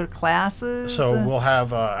you go to classes? So we'll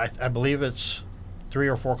have I believe it's 3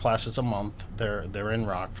 or 4 classes a month. They're in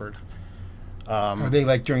Rockford. Are they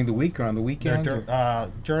like during the week or on the They're weekend?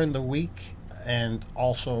 during the week, and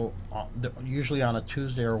also usually on a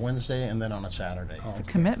Tuesday or Wednesday, and then on a Saturday. Oh, It's a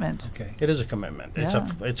okay. commitment. Okay. It is a commitment. Yeah.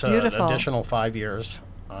 It's an Beautiful. additional 5 years,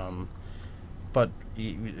 but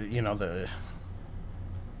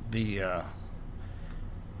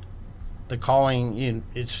the calling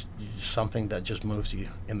it's something that just moves you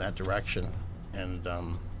in that direction, and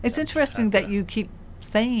It's interesting that you keep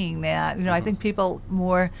saying that. I think people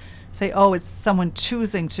more say, oh, it's someone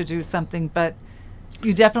choosing to do something, but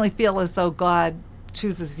you definitely feel as though God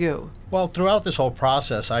chooses you. Well, throughout this whole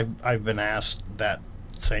process, I've been asked that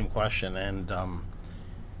same question, and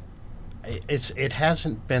it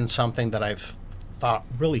hasn't been something that I've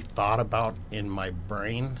really thought about in my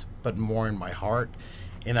brain, but more in my heart,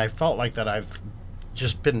 and I felt like that I've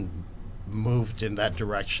just been moved in that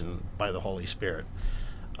direction by the Holy Spirit.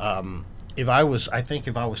 if I was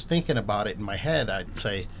thinking about it in my head, I'd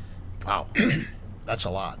say, wow, that's a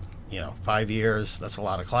lot. 5 years, that's a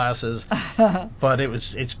lot of classes. But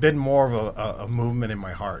it's been more of a movement in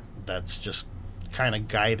my heart that's just kind of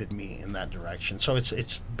guided me in that direction. So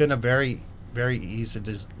it's been a very, very easy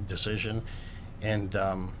decision. And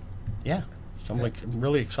so I'm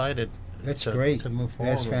really excited. That's great. To move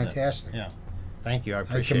forward. That's fantastic. Yeah. Thank you. I I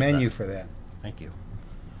appreciate commend that. you for that. Thank you.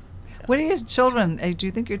 What are your children? Do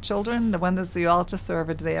you think your children, the one that's the altar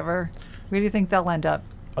server, where do you think they'll end up?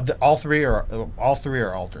 All three are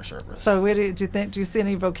altar servers. So where do you think? Do you see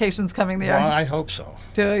any vocations coming there? Well, I hope so.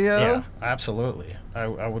 Do you? Yeah, absolutely.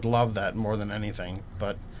 I would love that more than anything,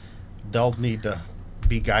 but they'll need to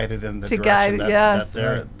be guided in the direction that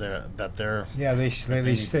they're. Yeah, they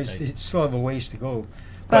still have a ways to go,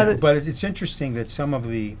 But but it's interesting that some of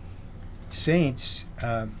the saints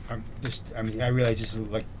are just. I mean, I realize this is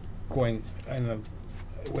like going in an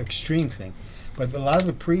extreme thing, but a lot of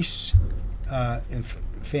the priests and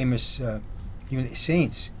famous even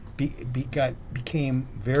saints became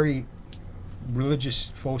very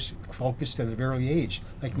religious focused at a very early age,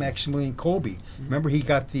 like Maximilian Kolbe. Remember, he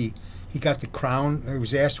got the crown. He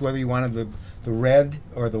was asked whether he wanted the red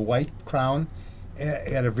or the white crown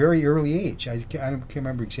at a very early age. I can't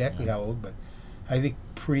remember exactly how old, but I think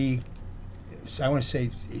I want to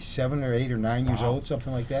say 7 or 8 or 9 years old,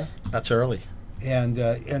 something like that. That's early. And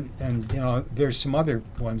there's some other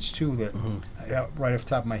ones too that right off the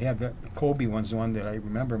top of my head. The Kolbe one's the one that I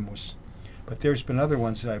remember most. But there's been other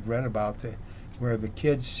ones that I've read about where the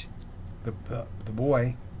kids, the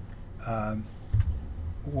boy,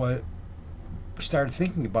 started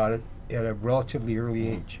thinking about it at a relatively early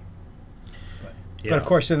age. But of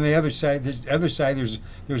course, on the other side,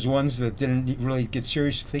 there's ones that didn't really get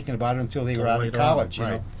serious thinking about it until they were out of college.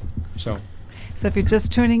 Right. So if you're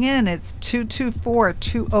just tuning in, it's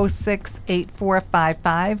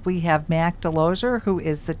 224-206-8455. We have Mac Delozier, who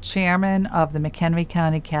is the chairman of the McHenry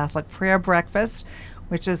County Catholic Prayer Breakfast,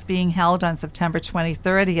 which is being held on September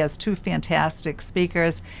 23rd. He has 2 fantastic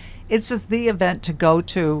speakers. It's just the event to go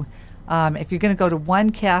to. If you're going to go to one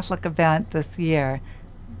Catholic event this year,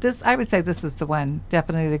 I would say this is the one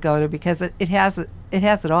definitely to go to, because it has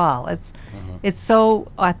it all. It's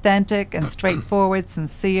so authentic and straightforward,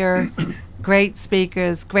 sincere, great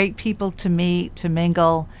speakers, great people to meet, to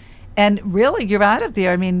mingle. And really, you're out of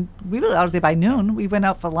there. I mean, we were out of there by noon. We went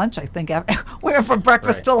out for lunch, I think. We were from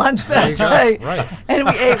breakfast to lunch that day. Right. And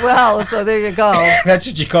we ate well, so there you go. that's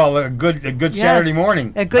what you call a good Yes, Saturday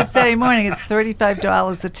morning. A good Saturday morning. It's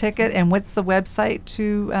 $35 a ticket. And what's the website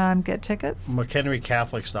to get tickets?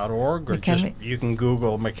 McHenryCatholics.org, or you can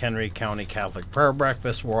Google McHenry County Catholic Prayer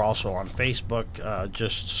Breakfast. We're also on Facebook.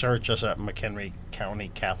 Just search us at McHenry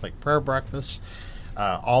County Catholic Prayer Breakfast.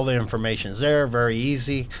 All the information's there. Very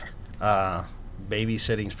easy.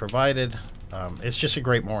 Babysitting's provided. It's just a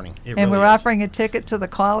great morning. And we're offering a ticket to the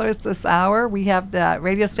callers this hour. We have the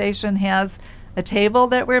radio station has a table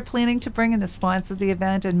that we're planning to bring in to sponsor the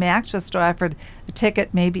event, and Max just offered a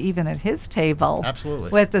ticket, maybe even at his table. Absolutely.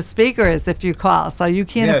 With the speakers if you call. So you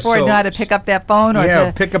can't afford not to pick up that phone or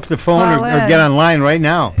to pick up the phone or in. get online right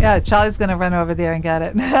now. Yeah, Charlie's going to run over there and get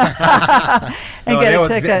it. Get a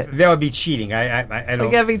ticket. That would be cheating. I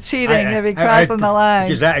don't. It'd be cheating. It'd be crossing the line.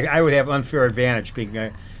 Because I would have unfair advantage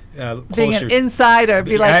being being an insider,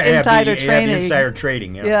 be like insider trading. Insider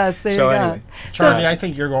trading, yeah. Yes, there you go. Anyway, Charlie, I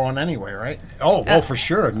think you're going anyway, right? Oh, for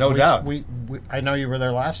sure, no doubt. I know you were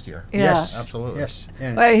there last year. Yeah. Yes, absolutely. Yes.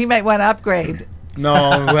 Well, he might want to upgrade.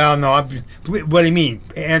 No. What do you mean,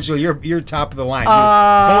 Angela? You're top of the line.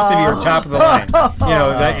 Both of you are top of the line.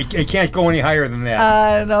 It can't go any higher than that.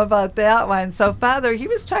 I don't know about that one. So, Father, he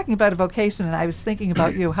was talking about a vocation, and I was thinking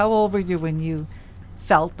about you. How old were you when you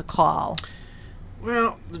felt the call?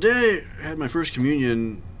 Well, the day I had my first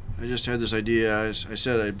communion, I just had this idea. I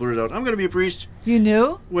blurted out, I'm going to be a priest. You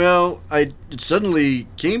knew? Well, it suddenly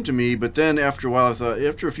came to me, but then after a while, I thought,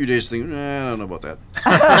 after a few days, I don't know about that.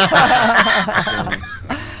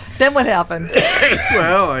 Then what happened?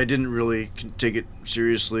 Well, I didn't really take it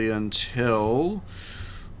seriously until,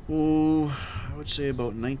 I would say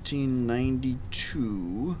about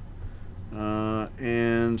 1992.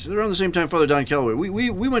 And around the same time, Father Don Calloway.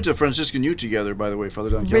 We went to Franciscan U together, by the way, Father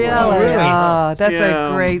Don Calloway. Really? Oh, that's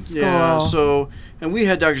a great school. Yeah, and we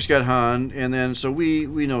had Dr. Scott Hahn, and then, so we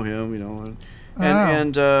know him,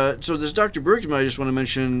 so this Dr. Bergman, I just want to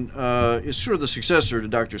mention, is sort of the successor to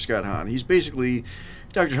Dr. Scott Hahn. He's basically,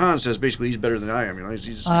 Dr. Hahn says basically he's better than I am.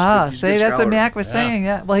 He's that's what Mac was saying.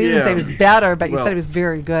 Yeah. Well, he didn't say he was better, but you said he was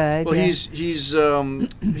very good. Well, he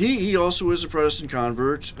also is a Protestant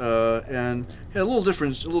convert, and had a little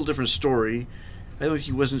different story. I think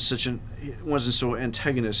he wasn't so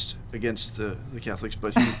antagonist against the Catholics,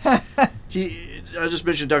 but he I just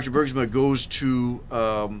mentioned Dr. Bergsma goes to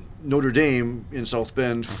Notre Dame in South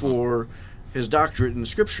Bend for his doctorate in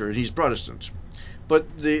Scripture, and he's Protestant. But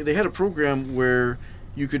they had a program where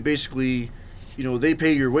you could basically, they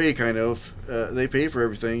pay your way kind of. They pay for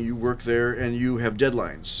everything. You work there, and you have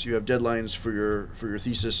deadlines. You have deadlines for your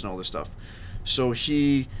thesis and all this stuff. So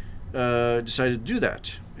he decided to do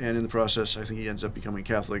that, and in the process, I think he ends up becoming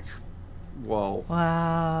Catholic while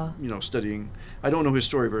studying. I don't know his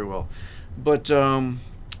story very well, but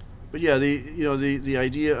yeah, the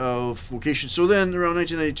idea of vocation. So then, around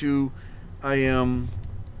 1992, I am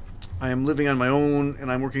living on my own,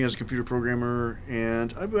 and I'm working as a computer programmer,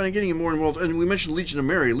 and I've been getting more involved. And we mentioned Legion of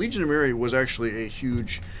Mary. Legion of Mary was actually a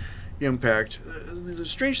huge impact. The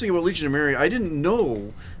strange thing about Legion of Mary, I didn't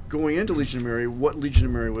know going into Legion of Mary what Legion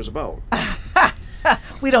of Mary was about.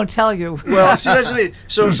 We don't tell you. Well, see, that's the thing.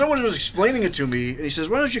 So someone was explaining it to me, and he says,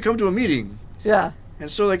 "Why don't you come to a meeting?" Yeah.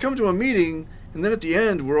 And so they come to a meeting, and then at the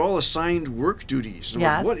end, we're all assigned work duties. And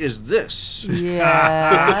I'm like, what is this?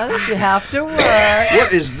 Yes, you have to work.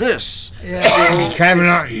 What is this? Yeah. So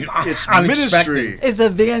it's ministry. It's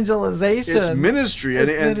evangelization. It's ministry, and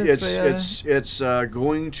It's it's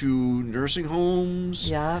going to nursing homes.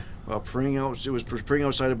 Yeah. Praying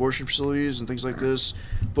outside abortion facilities and things like this.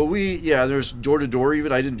 But there's door to door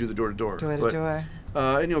even. I didn't do the door to door. Door to door.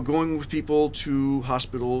 And going with people to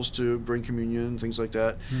hospitals to bring communion, things like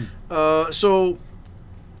that. So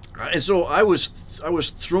I was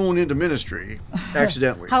thrown into ministry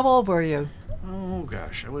accidentally. How old were you? Oh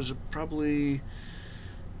gosh, I was probably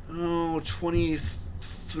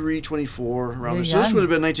 23, 24 around this. So this would have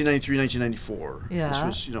been 1993, 1994. Yeah. This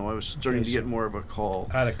was, I was starting to get more of a call.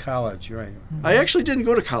 Out of college, right? I actually didn't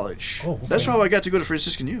go to college. Oh, okay. That's how I got to go to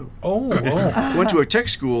Franciscan U. Oh. Went to a tech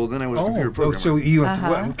school, then I was a computer programmer. So you went to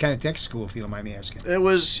what kind of tech school, if you don't mind me asking? It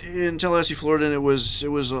was in Tallahassee, Florida, and it was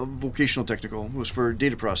a vocational technical. It was for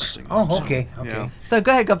data processing. Oh, okay. Yeah. So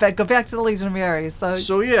go ahead, go back to the Legion of Mary. So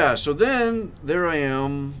then there I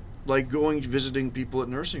am, like visiting people at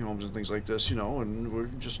nursing homes and things like this, and we're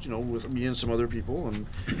just, with me and some other people,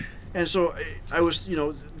 and so I was,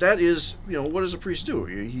 that is, what does a priest do?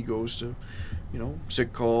 He goes to,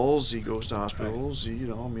 sick calls, he goes to hospitals,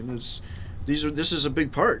 this is a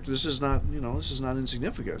big part. This is not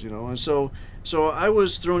insignificant, and so I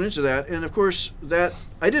was thrown into that, and of course that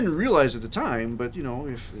I didn't realize at the time, but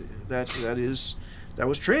if that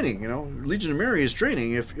was training, Legion of Mary is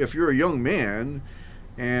training. If you're a young man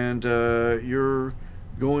and you're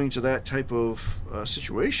going to that type of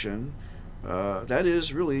situation, that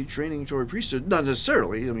is really training toward priesthood. Not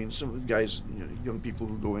necessarily. I mean, some guys, young people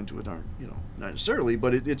who go into it aren't, not necessarily.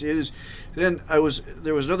 But it is. Then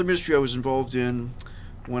there was another ministry I was involved in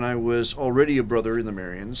when I was already a brother in the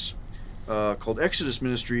Marians, called Exodus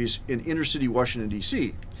Ministries in inner city Washington,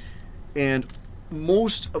 D.C. And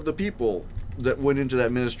most of the people that went into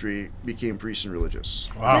that ministry became priests and religious.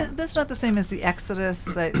 Wow. That's not the same as the Exodus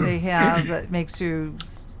that they have that makes you...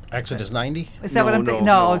 Exodus 90? Is that what I'm thinking?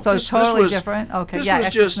 No, so it's totally different? Okay,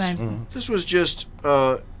 Exodus 90. This was just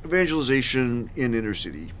evangelization in inner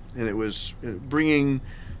city. And it was bringing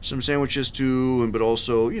some sandwiches but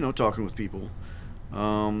also, talking with people.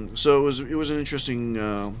 So it was an interesting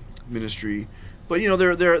ministry. But,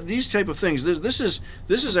 there are these type of things. This is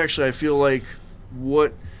actually, I feel like,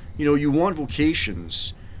 what... you want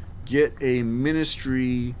vocations, get a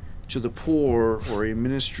ministry to the poor or a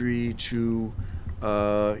ministry to,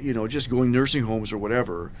 just going nursing homes or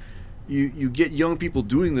whatever. You get young people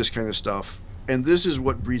doing this kind of stuff, and this is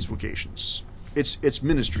what breeds vocations. It's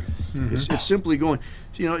ministry. Mm-hmm. It's simply going,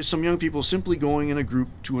 some young people simply going in a group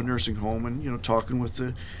to a nursing home and, talking with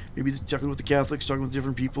the Catholics, talking with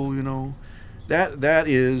different people, that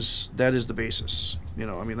is the basis.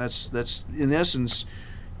 That's in essence.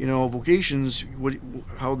 Vocations,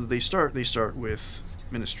 how did they start? They start with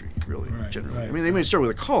ministry, really, generally. Right. I mean, they may start with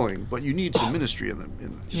a calling, but you need some ministry in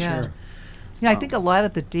them. Yeah. Sure. Yeah, I think a lot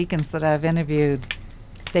of the deacons that I've interviewed,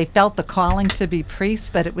 they felt the calling to be priests,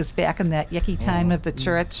 but it was back in that yucky time of the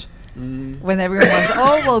church when everyone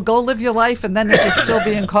was, go live your life, and then if you're still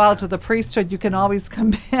being called to the priesthood, you can always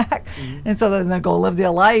come back. And so then they'd go live their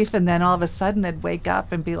life, and then all of a sudden they'd wake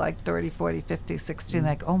up and be like 30, 40, 50, 60,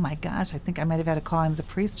 like, oh my gosh, I think I might have had a calling to the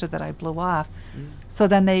priesthood that I blew off. So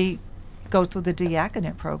then they go through the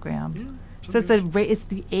diaconate program. So it's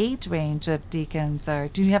the age range of deacons. Or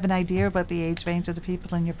do you have an idea about the age range of the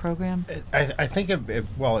people in your program? I think it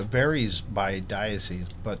varies by diocese,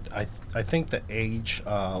 but I think the age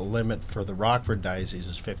limit for the Rockford diocese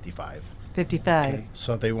is 55. 55. Okay.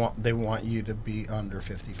 So they want you to be under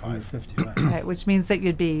 55. Under 55. Right, which means that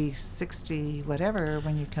you'd be 60 whatever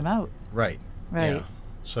when you come out. Right. Right. Yeah.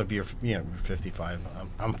 So if you're 55,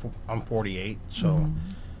 I'm 48, so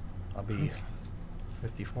I'll be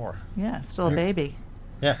 54. Yeah, still a baby.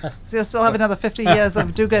 Yeah. So you'll still have another 50 years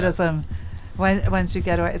of do-goodism once you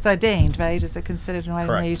get away. It's ordained, right? Is it considered an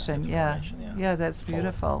ordination? It's an Yeah. ordination, Yeah, that's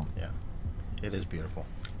beautiful. Yeah. It is beautiful.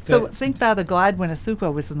 So I think Father Godwin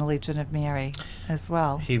Asupo was in the Legion of Mary as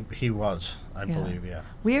well. He was, I Yeah. believe, yeah.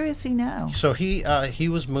 Where is he now? So he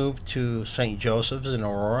was moved to St. Joseph's in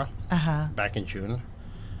Aurora Uh-huh. back in June.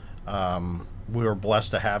 We were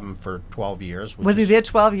blessed to have him for 12 years. Was he there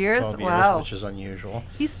 12 years? 12 years, Wow. which is unusual.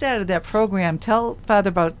 He started that program. Tell Father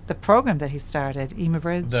about the program that he started, Ema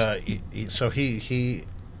Bridge. So he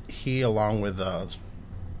along with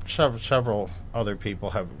several other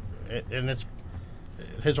people have, and it's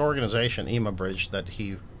his organization, Ema Bridge, that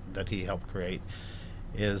he helped create,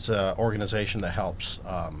 is an organization that helps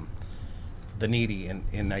the needy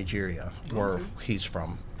in Nigeria, where he's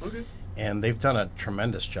from. Okay. And they've done a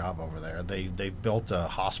tremendous job over there. They've built a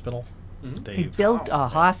hospital. They built a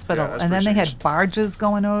hospital, Yeah, that's and then they pretty had barges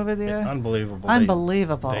going over there. Unbelievable.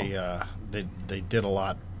 Unbelievable. They did a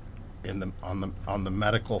lot on the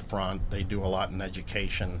medical front. They do a lot in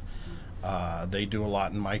education. They do a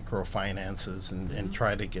lot in microfinances and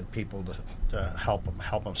try to get people to help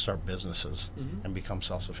them start businesses and become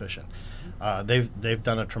self-sufficient. They've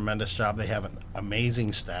done a tremendous job. They have an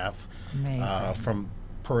amazing staff. Amazing. From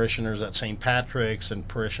parishioners at St. Patrick's and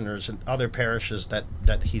parishioners in other parishes that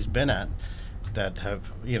he's been at, that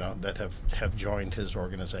have joined his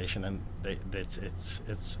organization, and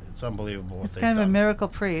it's unbelievable what He's they've kind of a done. miracle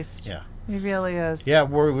priest. Yeah. He really is. Yeah,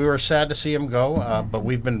 we were sad to see him go, but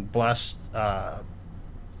we've been blessed to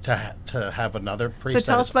have another priest. So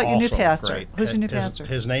tell that us is about your new also pastor. great. Who's your new pastor?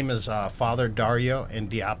 His name is Father Dario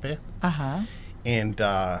Ndiape, Uh-huh. and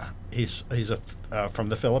he's from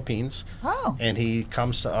the Philippines, Oh, and he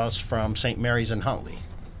comes to us from St. Mary's in Huntley.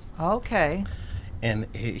 okay. And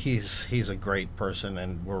he's a great person,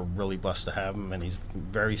 and we're really blessed to have him. And he's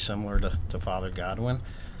very similar to Father Godwin.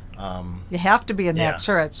 You have to be in Yeah. that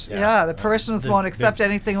church. Yeah. Yeah, the parishioners won't accept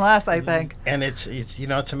anything less, I think. And it's it's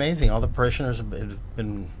amazing. All the parishioners have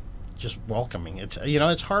been just welcoming.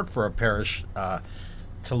 It's hard for a parish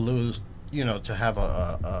to lose, to have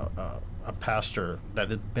a pastor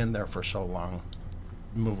that had been there for so long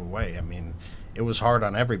move away. I mean, it was hard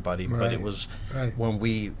on everybody, but it was when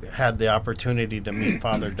we had the opportunity to meet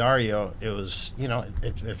Father Dario, it was,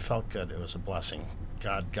 it felt good. It was a blessing.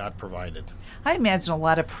 God provided. I imagine a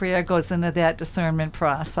lot of prayer goes into that discernment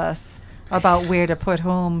process about where to put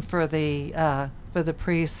whom for the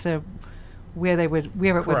priests, where it would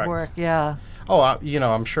Correct. work. Yeah. Oh,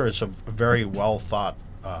 I'm sure it's a very well thought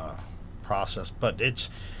process, but it's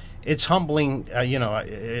humbling.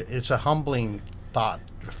 It's a humbling thought.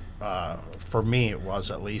 For me, it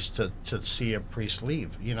was at least to see a priest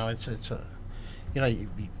leave.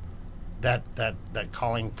 That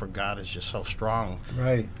calling for God is just so strong.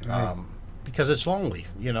 Right. Because it's lonely.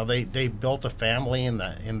 They built a family in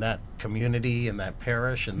that community, in that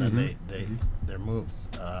parish, and then they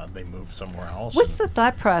moved somewhere else. What's the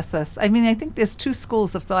thought process? I mean, I think there's two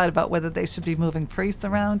schools of thought about whether they should be moving priests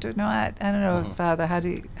around or not. I don't know, Father. How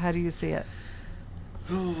do you see it?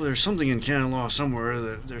 Oh, there's something in canon law somewhere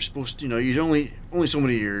that they're supposed to, you only so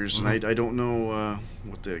many years, and I don't know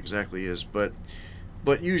what that exactly is, but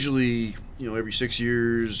usually, every 6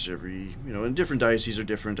 years, and different dioceses are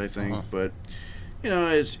different, I think, but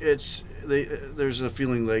there's a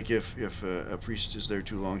feeling like if a priest is there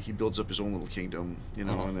too long, he builds up his own little kingdom, and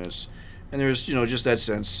there's just that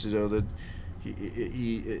sense, that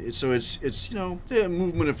the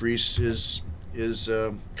movement of priests is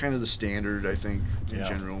kind of the standard, I think, in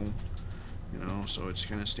general. So it's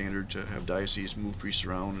kind of standard to have dioceses move priests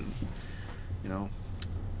around and,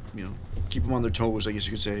 keep them on their toes, I guess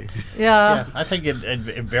you could say. Yeah. I think it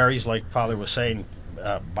varies, like Father was saying,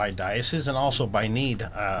 by diocese and also by need.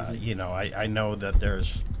 I know that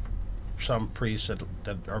there's some priests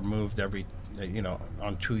that are moved every,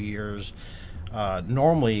 on 2 years.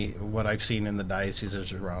 Normally, what I've seen in the diocese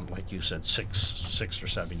is around, like you said, six or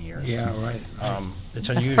 7 years. Yeah, right. It's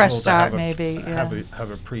A unusual fresh to start, have maybe.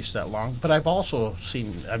 have a priest that long. But I've also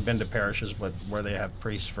I've been to parishes where they have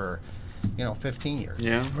priests for, 15 years.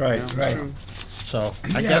 Yeah. Right, yeah, right. true. So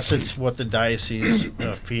I guess it's what the diocese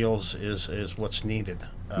feels is what's needed.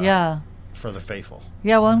 For the faithful.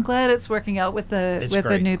 Yeah, well, I'm glad it's working out with the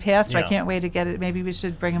great. new pastor. I Yeah. can't wait to get it. Maybe we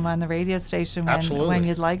should bring him on the radio station when Absolutely.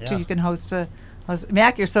 you'd like to. Yeah. You can host a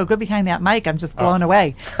Mac, you're so good behind that mic. I'm just blown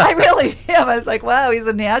away. I really am. I was like, wow, he's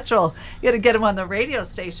a natural. You got to get him on the radio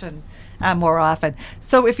station more often.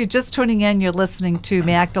 So if you're just tuning in, you're listening to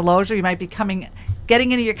Mac Delozier. You might be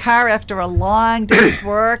getting into your car after a long day's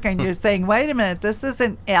work, and you're saying, wait a minute, this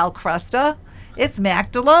isn't Al Crusta. It's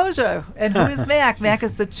Mac Delozier. And who is Mac? Mac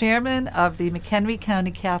is the chairman of the McHenry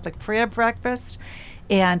County Catholic Prayer Breakfast.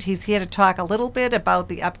 And he's here to talk a little bit about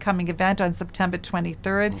the upcoming event on September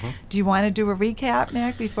 23rd. Do you want to do a recap,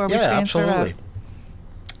 Mac, before we transfer absolutely.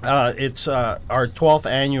 It's our 12th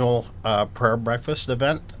annual prayer breakfast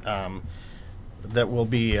event that we'll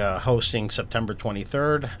be hosting September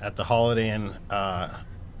 23rd at the Holiday Inn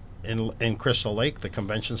in Crystal Lake, the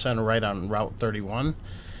convention center right on Route 31.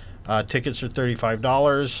 Tickets are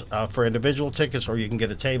 $35 for individual tickets, or you can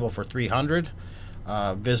get a table for $300.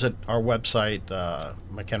 Visit our website,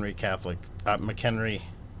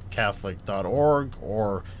 McHenryCatholic.org,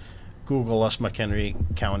 or Google us, McHenry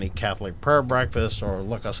County Catholic Prayer Breakfast, or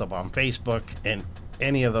look us up on Facebook. And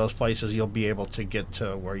any of those places, you'll be able to get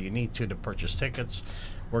to where you need to purchase tickets.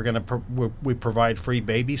 We provide free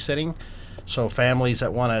babysitting, so families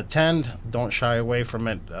that want to attend, don't shy away from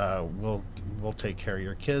it. We'll take care of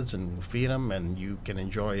your kids and feed them, and you can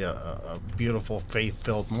enjoy a beautiful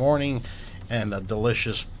faith-filled morning and a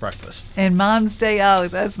delicious breakfast. And Mom's Day Out,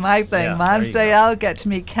 that's my thing. Yeah, Mom's Day go. Out, get to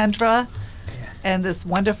meet Kendra and this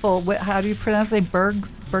wonderful, how do you pronounce it?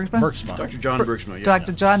 Bergsma? Dr. John Bergsma, yeah.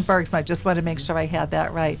 Dr. John Bergsma. I just wanted to make sure I had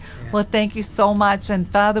that right. Well, thank you so much. And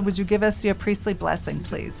Father, would you give us your priestly blessing,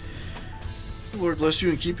 please? The Lord bless you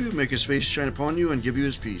and keep you, make his face shine upon you, and give you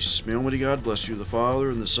his peace. May Almighty God bless you, the Father,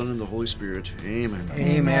 and the Son, and the Holy Spirit. Amen.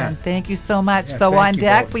 Amen. Thank you so much. Yeah, so thank on you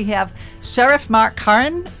deck, both. we have Sheriff Mark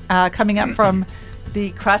Curran coming up from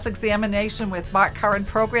the cross-examination with Mark Curran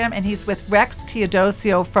program, and he's with Rex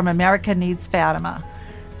Teodosio from America Needs Fatima.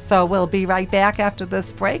 So we'll be right back after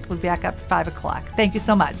this break. We'll be back up at 5 o'clock. Thank you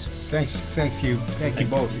so much. Thanks you. Thank you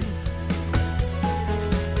both.